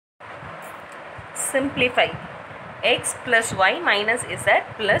simplify. X plus y minus z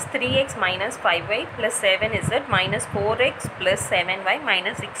plus 3x minus 5y plus 7z minus 4x plus 7y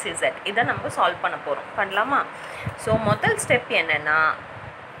minus 6z. இதை நம்ம solve பண்ண போகிறோம். பண்ணலாமா? So முதல் step என்னென்னா,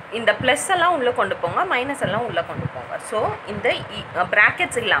 இந்த ப்ளஸ் எல்லாம் உள்ளே கொண்டு போங்க, மைனஸ் எல்லாம் உள்ளே கொண்டு போங்க. ஸோ இந்த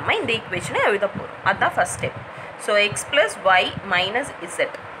ப்ராக்கெட்ஸ் இல்லாமல் இந்த ஈக்குவேஷனை எழுத போகிறோம். அதுதான் first step. So X plus Y minus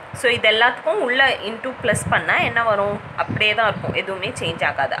Z. So இது எல்லாத்துக்கும் உள்ளே இன்டூ ப்ளஸ் பண்ணால் என்ன வரும்? அப்படியே தான் இருக்கும், எதுவுமே சேஞ்ச்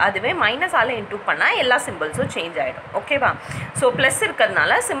ஆகாது. அதுவே மைனஸால் இன்டூ பண்ணால் எல்லா சிம்பிள்ஸும் சேஞ்ச் ஆகிடும். ஓகேவா? ஸோ ப்ளஸ்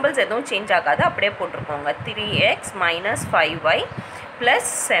இருக்கிறதுனால சிம்பிள்ஸ் எதுவும் சேஞ்ச் ஆகாது, அப்படியே போட்டிருக்கோங்க. 3x minus 5y plus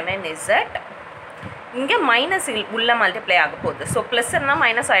 7z. இங்கே மைனஸ் உள்ள மல்டிப்ளை ஆக போகுது. ஸோ ப்ளஸ் இருந்தால்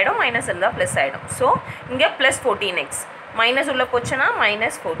மைனஸ் ஆகிடும், மைனஸ் இருந்தால் ப்ளஸ் ஆகிடும். ஸோ இங்கே ப்ளஸ் 14x, மைனஸ் உள்ளே போச்சுன்னா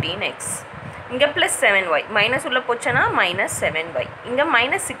மைனஸ் 14x. இங்கே ப்ளஸ் 7y, மைனஸ் உள்ளே போச்சுன்னா மைனஸ் 7y. இங்கே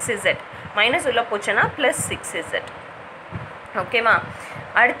மைனஸ் 6z, மைனஸ் உள்ளே போச்சுன்னா ப்ளஸ் 6z. ஓகேவா?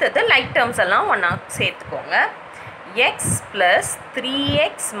 அடுத்தது லைக் டேர்ம்ஸ் எல்லாம் ஒன்றா சேர்த்துக்கோங்க. X plus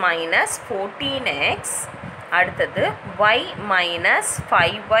 3x minus 14x. அடுத்தது y minus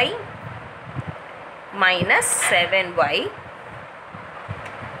 5y minus 7y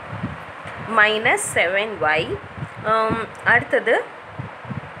minus 7y. அடுத்தது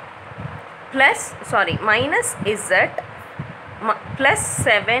plus minus z plus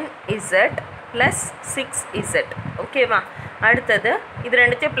 7z plus 6z. ஓகேவா? அடுத்தது இது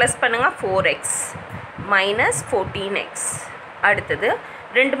ரெண்டுத்தையும் ப்ளஸ் பண்ணுங்கள், 4x மைனஸ் 14x. அடுத்தது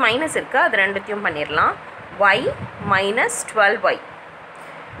ரெண்டு மைனஸ் இருக்குது, அது ரெண்டுத்தையும் பண்ணிடலாம். y minus 12y.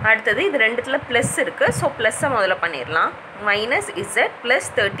 அடுத்தது இது ரெண்டுத்துல ப்ளஸ் இருக்குது, ஸோ ப்ளஸ்ஸை முதல்ல பண்ணிடலாம். Minus Z plus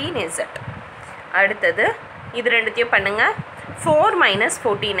 13z. அடுத்தது இது ரெண்டுத்தையும் பண்ணுங்கள். 4 மைனஸ்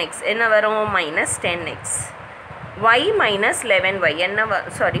 14x என்ன வரும்? Minus 10x. y minus 11y என்ன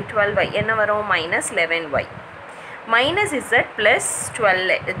 12y என்ன வரும்? Minus 11y. Minus Z plus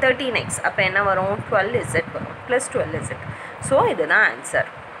 13x அப்போ என்ன வரும்? 12z வரும், ப்ளஸ் 12z. ஸோ இதுதான் answer.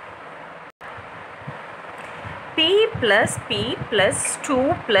 p plus p plus 2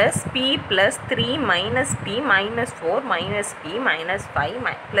 plus p plus 3 minus p minus 4 minus p minus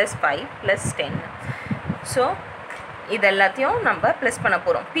 5 plus 5 plus 10. So இது எல்லாத்தையும் நம்ம ப்ளஸ் பண்ண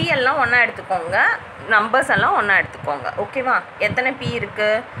போகிறோம். p எல்லாம் ஒன்றா எடுத்துக்கோங்க, நம்பர்ஸ் எல்லாம் ஒன்றா எடுத்துக்கோங்க. ஓகேவா? எத்தனை p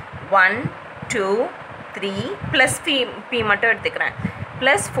இருக்குது? 1 2 3 ப்ளஸ் p மட்டும் எடுத்துக்கிறேன்,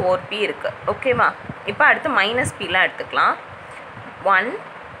 ப்ளஸ் 4p இருக்குது. ஓகேவா? இப்போ அடுத்து மைனஸ் pலாம் எடுத்துக்கலாம். 1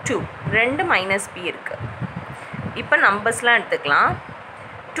 2 ரெண்டு மைனஸ் p இருக்குது. இப்போ நம்பர்ஸ்லாம் எடுத்துக்கலாம்.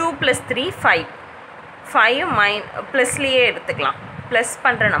 2 + 3 5 ப்ளஸ்லேயே எடுத்துக்கலாம், ப்ளஸ்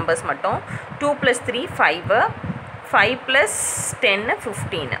பண்ணுற நம்பர்ஸ் மட்டும். 2 + 3 5 + 10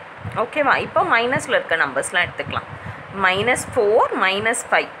 15. ஓகேவா? இப்போ மைனஸில் இருக்க நம்பர்ஸ்லாம் எடுத்துக்கலாம். மைனஸ் 4 மைனஸ்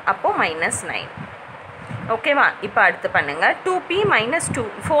 5 அப்போது மைனஸ் 9. ஓகேவா? இப்போ அடுத்து பண்ணுங்கள். 2p minus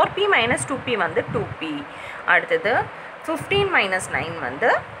 4p minus 2p வந்து 2p. அடுத்தது 15 மைனஸ் 9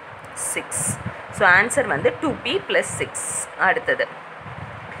 வந்து 6. ஸோ ஆன்சர் வந்து 2p + 6. அடுத்தது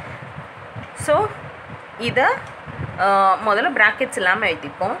ஸோ இதை முதல்ல ப்ராக்கெட்ஸ் இல்லாமல்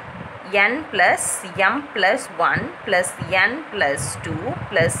எழுதிப்போம். n + m + 1 + n + 2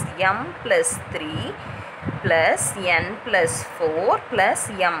 + m + 3 + n + 4 +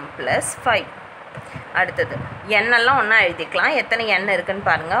 m + 5. அடுத்தது n எல்லாம் ஒன்றா எழுதிக்கலாம். எத்தனை n இருக்குன்னு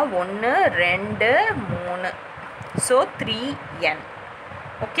பாருங்கள். 1 2 3. So 3n.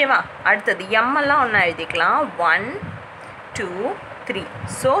 ஓகேவா? அடுத்தது m எல்லாம் ஒன்றா எழுதிக்கலாம். 1 2 3.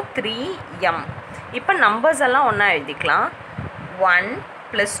 So 3m. இப்போ நம்பர்ஸ் எல்லாம் ஒன்றா எழுதிக்கலாம். 1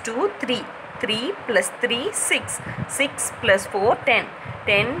 + 2 3 3 + 3 6 6 + 4 10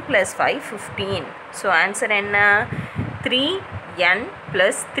 10 + 5 15. ஸோ ஆன்சர் என்ன? 3n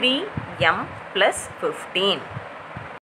 + 3m + 15.